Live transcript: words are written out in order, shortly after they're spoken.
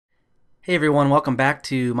Hey everyone, welcome back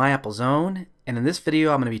to My Apple Zone, and in this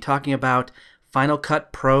video I'm going to be talking about Final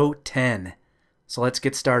Cut Pro 10. So let's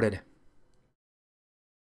get started.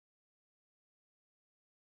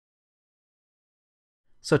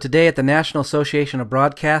 So today at the National Association of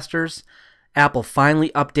Broadcasters, Apple finally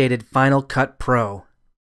updated Final Cut Pro.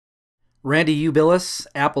 Randy Ubilis,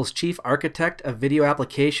 Apple's chief architect of video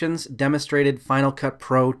applications, demonstrated Final Cut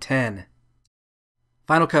Pro 10.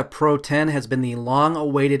 Final Cut Pro 10 has been the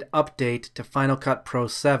long-awaited update to Final Cut Pro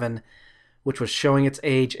 7, which was showing its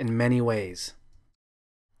age in many ways.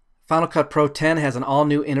 Final Cut Pro 10 has an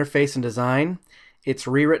all-new interface and design. It's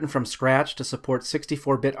rewritten from scratch to support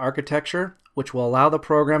 64-bit architecture, which will allow the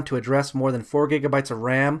program to address more than 4 GB of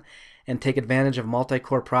RAM and take advantage of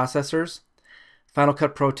multi-core processors. Final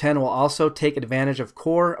Cut Pro 10 will also take advantage of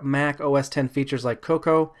core Mac OS X features like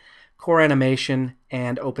Cocoa, Core Animation,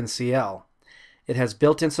 and OpenCL. It has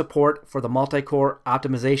built-in support for the multi-core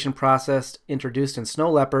optimization process introduced in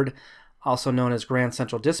Snow Leopard, also known as Grand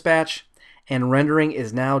Central Dispatch, and rendering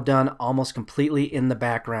is now done almost completely in the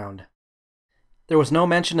background. There was no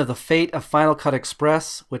mention of the fate of Final Cut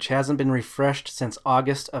Express, which hasn't been refreshed since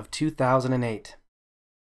August of 2008.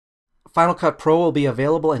 Final Cut Pro will be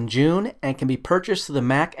available in June and can be purchased through the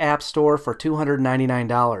Mac App Store for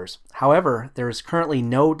 $299. However, there is currently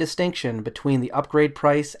no distinction between the upgrade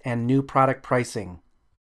price and new product pricing.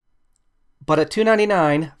 But at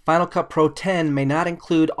 $299, Final Cut Pro 10 may not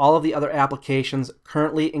include all of the other applications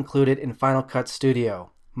currently included in Final Cut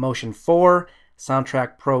Studio: Motion 4,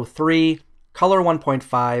 Soundtrack Pro 3, Color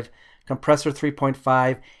 1.5, Compressor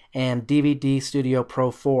 3.5, and DVD Studio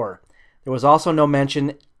Pro 4. There was also no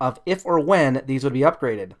mention of if or when these would be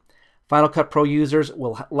upgraded. Final Cut Pro users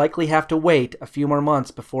will likely have to wait a few more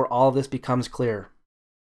months before all of this becomes clear.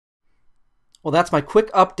 Well, that's my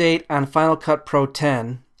quick update on Final Cut Pro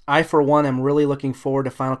 10. I, for one, am really looking forward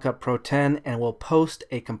to Final Cut Pro 10 and will post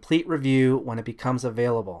a complete review when it becomes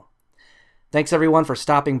available. Thanks everyone for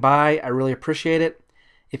stopping by. I really appreciate it.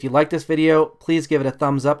 If you like this video, please give it a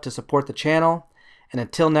thumbs up to support the channel. And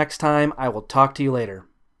until next time, I will talk to you later.